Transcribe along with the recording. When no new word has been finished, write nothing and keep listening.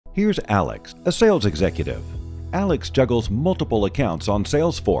Here's Alex, a sales executive. Alex juggles multiple accounts on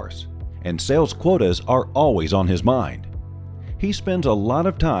Salesforce, and sales quotas are always on his mind. He spends a lot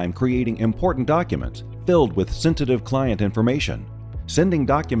of time creating important documents filled with sensitive client information, sending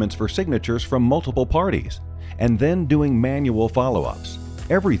documents for signatures from multiple parties, and then doing manual follow-ups.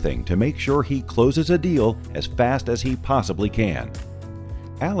 Everything to make sure he closes a deal as fast as he possibly can.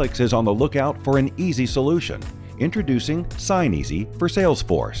 Alex is on the lookout for an easy solution. Introducing Signeasy for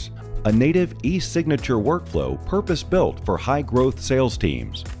Salesforce, a native eSignature workflow purpose-built for high-growth sales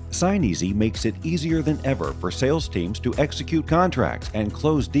teams. Signeasy makes it easier than ever for sales teams to execute contracts and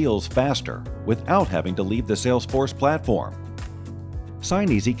close deals faster without having to leave the Salesforce platform.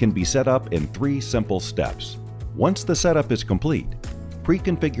 Signeasy can be set up in 3 simple steps. Once the setup is complete,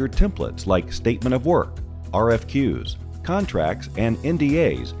 pre-configured templates like statement of work, RFQs, contracts, and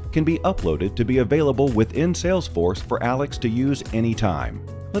NDAs can be uploaded to be available within Salesforce for Alex to use anytime.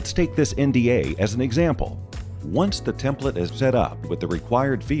 Let's take this NDA as an example. Once the template is set up with the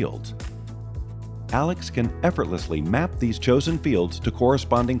required fields, Alex can effortlessly map these chosen fields to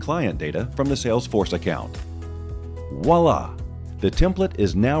corresponding client data from the Salesforce account. Voila! The template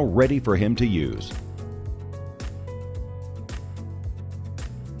is now ready for him to use.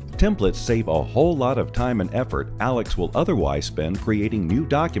 Templates save a whole lot of time and effort Alex will otherwise spend creating new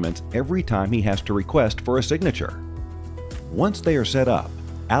documents every time he has to request for a signature. Once they are set up,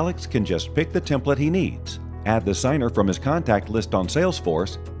 Alex can just pick the template he needs, add the signer from his contact list on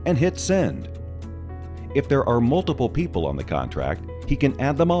Salesforce, and hit send. If there are multiple people on the contract, he can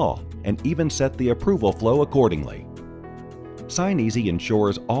add them all and even set the approval flow accordingly. Signeasy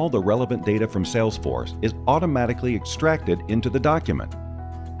ensures all the relevant data from Salesforce is automatically extracted into the document.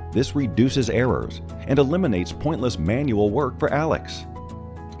 This reduces errors and eliminates pointless manual work for Alex.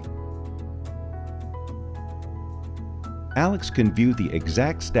 Alex can view the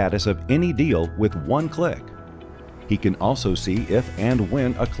exact status of any deal with one click. He can also see if and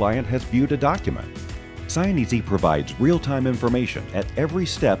when a client has viewed a document. Signeasy provides real-time information at every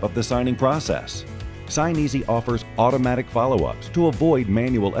step of the signing process. Signeasy offers automatic follow-ups to avoid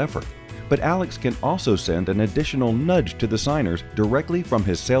manual effort. But Alex can also send an additional nudge to the signers directly from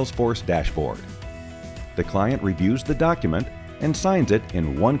his Salesforce dashboard. The client reviews the document and signs it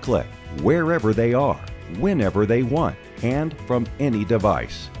in one click, wherever they are, whenever they want, and from any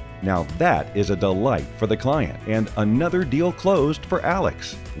device. Now that is a delight for the client and another deal closed for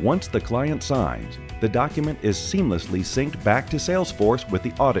Alex. Once the client signs, the document is seamlessly synced back to Salesforce with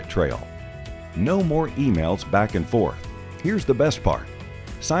the audit trail. No more emails back and forth. Here's the best part.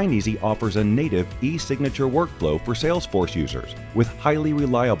 Signeasy offers a native eSignature workflow for Salesforce users with highly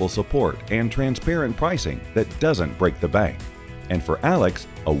reliable support and transparent pricing that doesn't break the bank. And for Alex,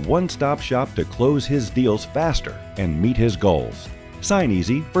 a one-stop shop to close his deals faster and meet his goals.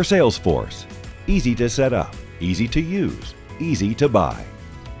 Signeasy for Salesforce. Easy to set up, easy to use, easy to buy.